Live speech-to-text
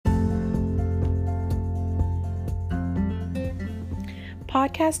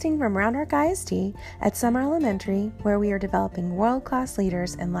podcasting from Round Rock ISD at Summer Elementary, where we are developing world-class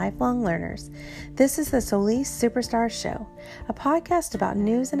leaders and lifelong learners. This is the Solis Superstars Show, a podcast about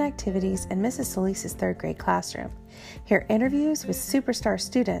news and activities in Mrs. Solis' third grade classroom. Hear interviews with superstar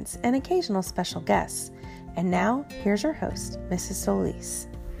students and occasional special guests. And now, here's your host, Mrs. Solis.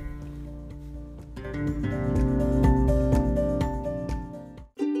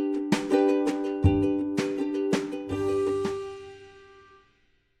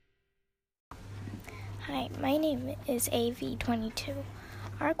 Hi, my name is AV22.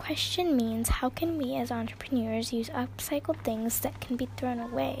 Our question means, how can we as entrepreneurs use upcycled things that can be thrown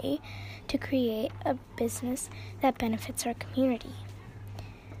away to create a business that benefits our community?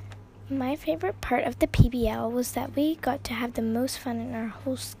 My favorite part of the PBL was that we got to have the most fun in our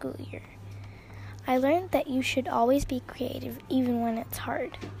whole school year. I learned that you should always be creative, even when it's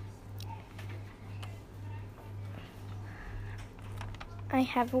hard. I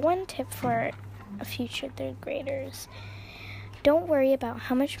have one tip for future third graders. Don't worry about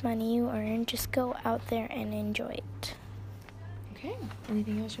how much money you earn, just go out there and enjoy it. Okay,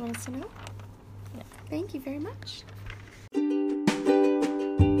 anything else you want us to know? No. Thank you very much.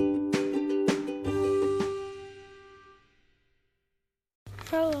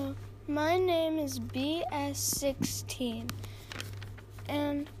 Hello, my name is BS16,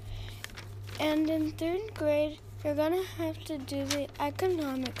 and in third grade, you're gonna have to do the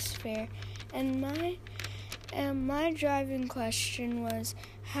Economics Fair, and my driving question was,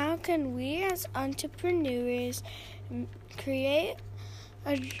 how can we as entrepreneurs create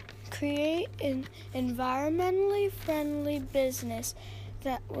an environmentally friendly business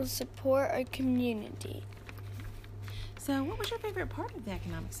that will support our community? So, what was your favorite part of the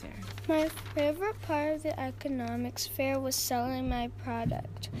Economics Fair? My favorite part of the Economics Fair was selling my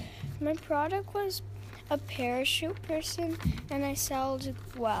product. My product was a parachute person, and I sold it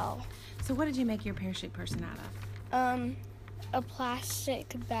well. So, what did you make your parachute person out of? A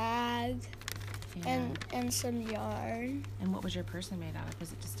plastic bag and some yarn. And what was your person made out of?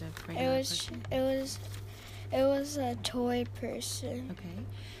 Was it just a regular person? It was a toy person. Okay.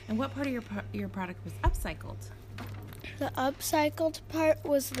 And what part of your product was upcycled? The upcycled part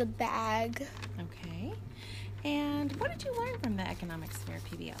was the bag. Okay. And what did you learn from the Economics Fair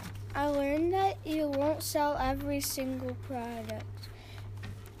PBL? I learned that you won't sell every single product.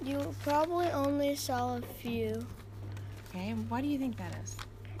 You'll probably only sell a few. Okay, and why do you think that is?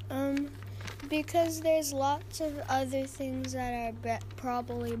 Because there's lots of other things that are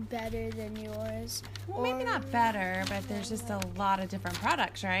probably better than yours. Well, maybe not better, but there's just a lot of different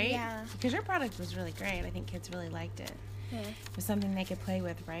products, right? Yeah. Because your product was really great. I think kids really liked it. Yeah. It was something they could play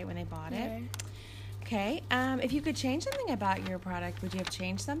with, right, when they bought Yeah. it. Okay. If you could change something about your product, would you have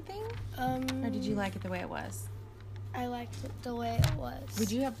changed something? Or did you like it the way it was? I liked it the way it was. Would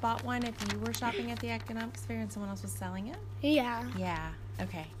you have bought one if you were shopping at the Economics Fair and someone else was selling it? Yeah. Yeah.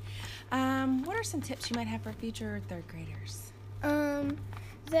 Okay. What are some tips you might have for future third graders?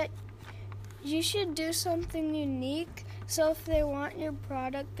 That you should do something unique, so if they want your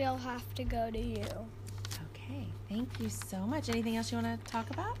product, they'll have to go to you. Okay. Thank you so much. Anything else you want to talk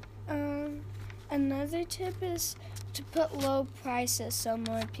about? Another tip is to put low prices so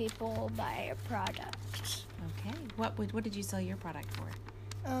more people will buy your product. Okay. What did you sell your product for?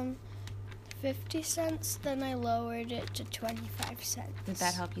 50 cents, then I lowered it to 25 cents. Did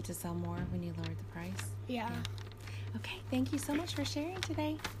that help you to sell more when you lowered the price? Yeah. Okay, thank you so much for sharing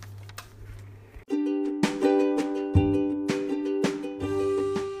today.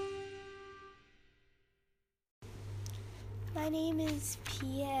 My name is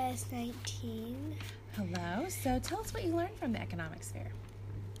PS19. Hello. So tell us what you learned from the Economics Fair.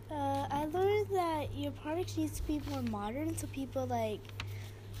 I learned that your product needs to be more modern so people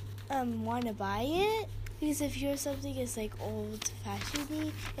want to buy it, because if you're something is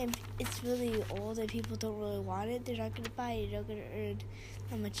old-fashioned and it's really old and people don't really want it, they're not going to buy it. You're not going to earn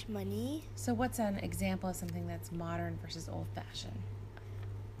that much money. So what's an example of something that's modern versus old-fashioned?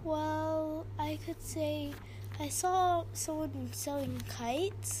 Well, I could say I saw someone selling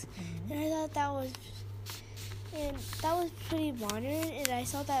kites, and I thought that was pretty modern, and I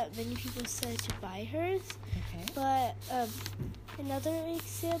saw that many people said to buy hers. Okay. But another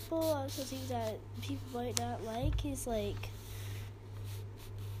example of something that people might not like is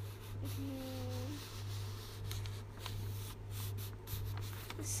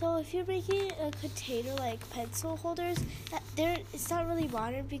so if you're making a container like pencil holders, it's not really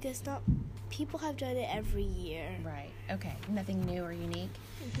modern because people have done it every year. Right. Okay. Nothing new or unique.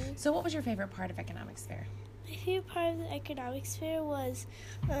 Mm-hmm. So what was your favorite part of Economics Fair? favorite part of the economics fair was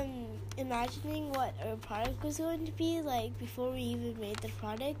imagining what our product was going to be. Like, before we even made the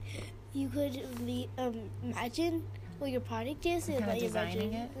product, you could imagine what your product is. Kind of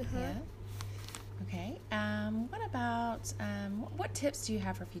designing it? Yeah. Okay. What about, what tips do you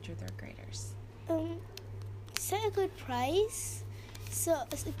have for future third graders? Set a good price. So,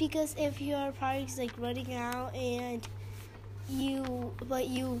 because if your product's like running out and you put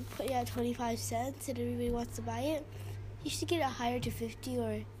it at 25 cents and everybody wants to buy it, you should get it higher to 50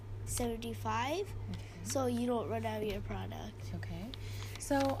 or 75, so you don't run out of your product. Okay.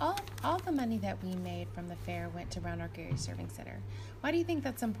 So all the money that we made from the fair went to Round Gary Serving Center. Why do you think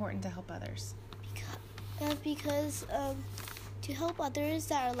that's important to help others? Because to help others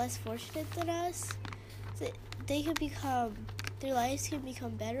that are less fortunate than us, their lives can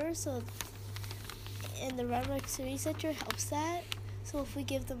become better. So, and the Round Service Center helps that. So if we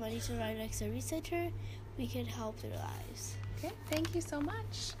give the money to the Round Service Center, we can help their lives. Okay, thank you so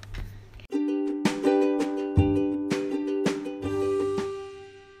much.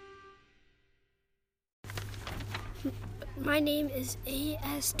 My name is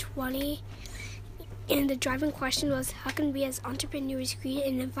AS20, and the driving question was, how can we as entrepreneurs create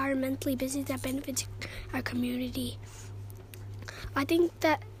an environmentally business that benefits our community? I think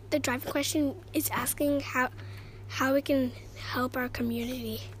that the driving question is asking how we can help our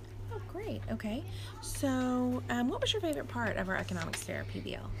community. Oh, great. Okay. So what was your favorite part of our Economics Fair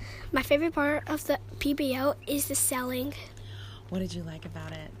PBL? My favorite part of the PBL is the selling. What did you like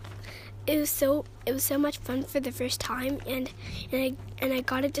about it? It was so much fun for the first time, and I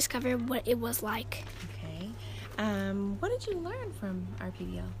got to discover what it was like. Okay. What did you learn from our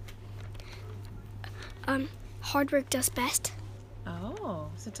PBL? Hard work does best. Oh,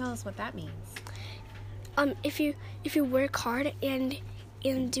 so tell us what that means. If you work hard and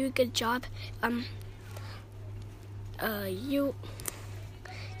do a good job, you'll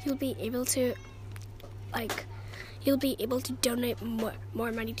be able to donate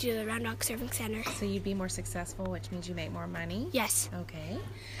more money to the Round Rock Serving Center. So you'd be more successful, which means you make more money? Yes. Okay.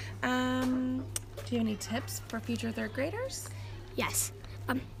 Do you have any tips for future third graders? Yes.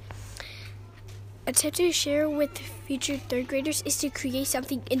 A tip to share with future third graders is to create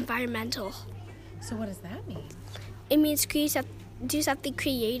something environmental. So what does that mean? It means do something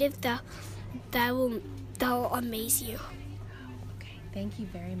creative that will amaze you. Okay. Thank you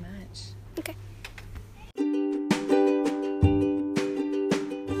very much. Okay.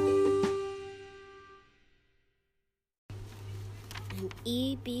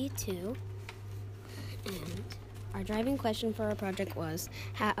 EB2, and our driving question for our project was,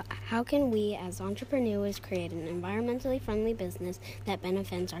 how can we as entrepreneurs create an environmentally friendly business that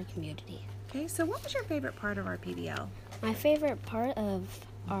benefits our community? Okay, so what was your favorite part of our PBL? My favorite part of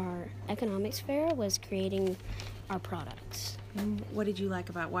our economics fair was creating our products. And what did you like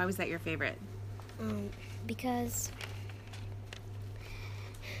why was that your favorite? Because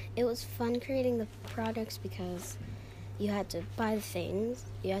it was fun creating the products, because you had to buy the things,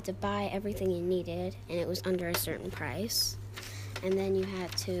 you had to buy everything you needed, and it was under a certain price. And then you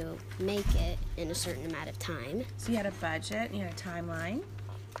had to make it in a certain amount of time. So you had a budget, you had a timeline.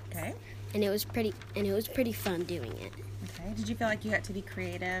 Okay. And it was pretty fun doing it. Okay. Did you feel like you had to be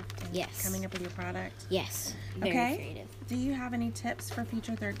creative in coming up with your product? Yes. Very creative. Do you have any tips for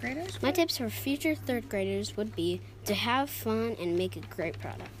future third graders? My tips for future third graders would be to have fun and make a great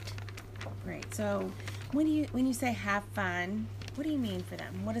product. Great. So when you say have fun, what do you mean for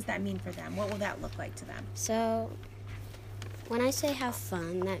them? What does that mean for them? What will that look like to them? So when I say have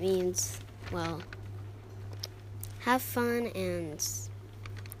fun, that means, well, have fun and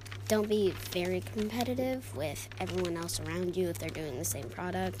don't be very competitive with everyone else around you if they're doing the same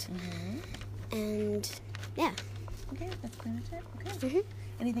product. Mm-hmm. And yeah. Okay, that's pretty much it. Okay.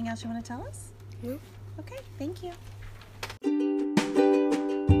 Mm-hmm. Anything else you want to tell us? No. Okay, thank you.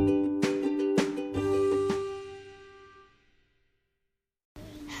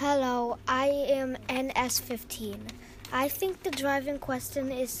 Hello, I am NS15. I think the driving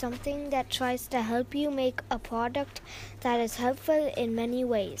question is something that tries to help you make a product that is helpful in many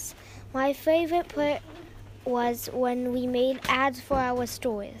ways. My favorite part was when we made ads for our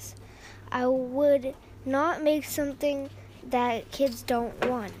stores. I would not make something that kids don't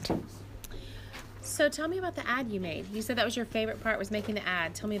want. So tell me about the ad you made. You said that was your favorite part, was making the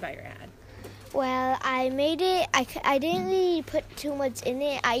ad. Tell me about your ad. Well, I made it. I didn't really put too much in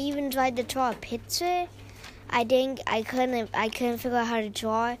it. I even tried to draw a picture. I couldn't figure out how to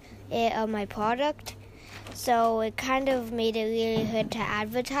draw it of my product. So it kind of made it really hard to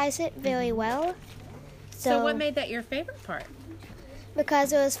advertise it very well. So what made that your favorite part?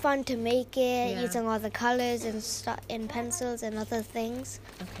 Because it was fun to make it, Yeah. using all the colors and pencils and other things.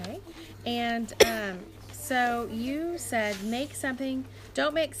 Okay. And so you said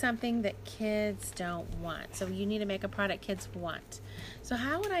don't make something that kids don't want. So you need to make a product kids want. So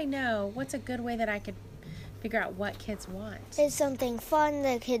how would I know what's a good way that I could figure out what kids want? It's something fun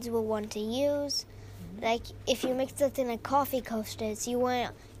that kids will want to use. Like if you make something like coffee coasters, you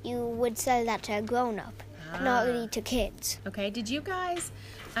would sell that to a grown-up, not really to kids. Okay. Did you guys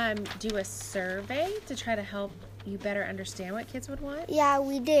do a survey to try to help you better understand what kids would want? Yeah,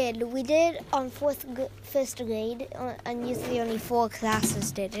 we did. We did on first grade, and usually only 4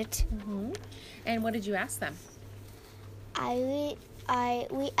 classes did it. Mm-hmm. And what did you ask them?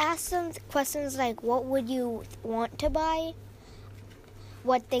 We asked them questions like, what would you want to buy?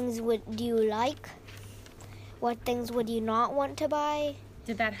 What things do you like? What things would you not want to buy?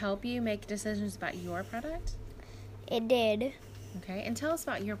 Did that help you make decisions about your product? It did. Okay. And tell us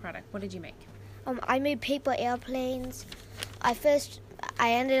about your product. What did you make? I made paper airplanes. I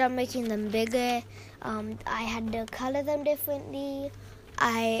ended up making them bigger. I had to color them differently.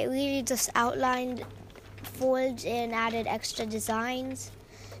 I really just outlined folds and added extra designs.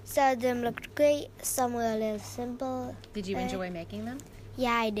 Some of them looked great. Some were a little simple. Did you enjoy making them?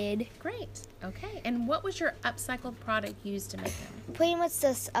 Yeah, I did. Great. Okay. And what was your upcycled product used to make them? Pretty much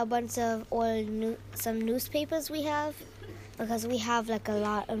just a bunch of some newspapers we have, because we have like a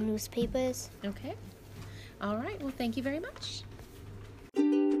lot of newspapers. Okay. All right. Well, thank you very much.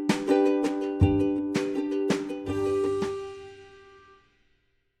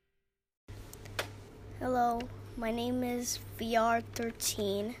 Hello, my name is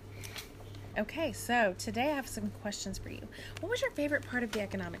VR13. Okay, so today I have some questions for you. What was your favorite part of the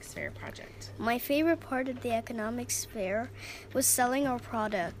Economics Fair project? My favorite part of the Economics Fair was selling our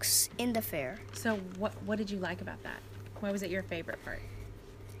products in the fair. So what did you like about that? Why was it your favorite part?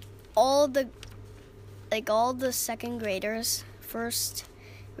 All the second graders, first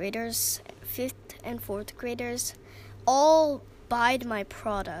graders, fifth and fourth graders, all buyed my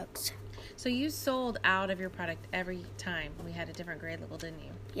product. So you sold out of your product every time we had a different grade level, didn't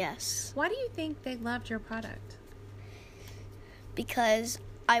you? Yes, Why do you think they loved your product? because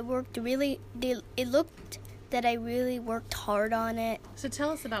I worked it looked that I really worked hard on it. So tell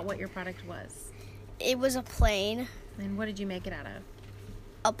us about what your product was. It was a plane, And what did you make it out of?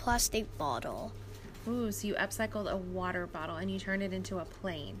 a plastic bottle. Ooh, so you upcycled a water bottle and you turned it into a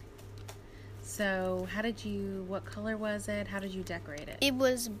plane. So what color was it? How did you decorate it? It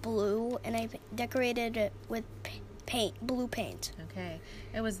was blue, and I decorated it with blue paint. Okay.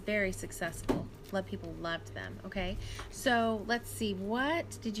 It was very successful. People loved them. Okay. So let's see. What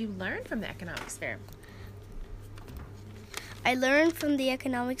did you learn from the Economics Fair? I learned from the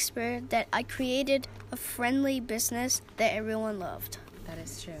Economics Fair that I created a friendly business that everyone loved. That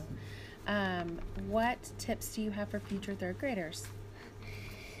is true. What tips do you have for future third graders?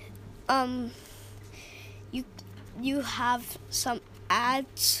 You have some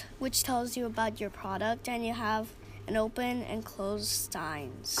ads which tells you about your product, and you have an open and closed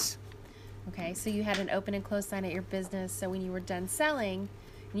signs. Okay, so you had an open and closed sign at your business, so when you were done selling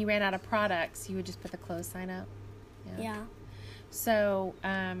and you ran out of products, you would just put the closed sign up? Yeah. So,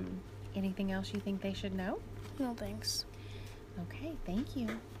 anything else you think they should know? No thanks. Okay, thank you.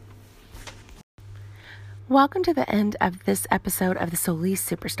 Welcome to the end of this episode of the Solis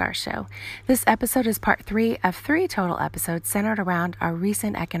Superstar Show. This episode is part 3 of 3 total episodes centered around our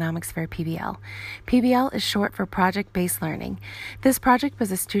recent Economics Fair PBL. PBL is short for Project-Based Learning. This project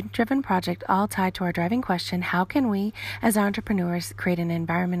was a student-driven project all tied to our driving question, how can we, as entrepreneurs, create an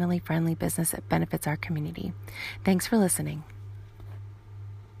environmentally friendly business that benefits our community? Thanks for listening.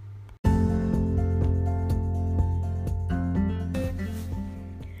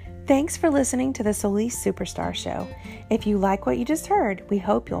 Thanks for listening to the Solis Superstar Show. If you like what you just heard, we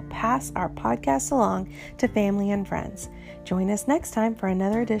hope you'll pass our podcast along to family and friends. Join us next time for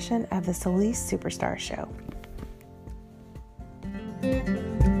another edition of the Solis Superstar Show.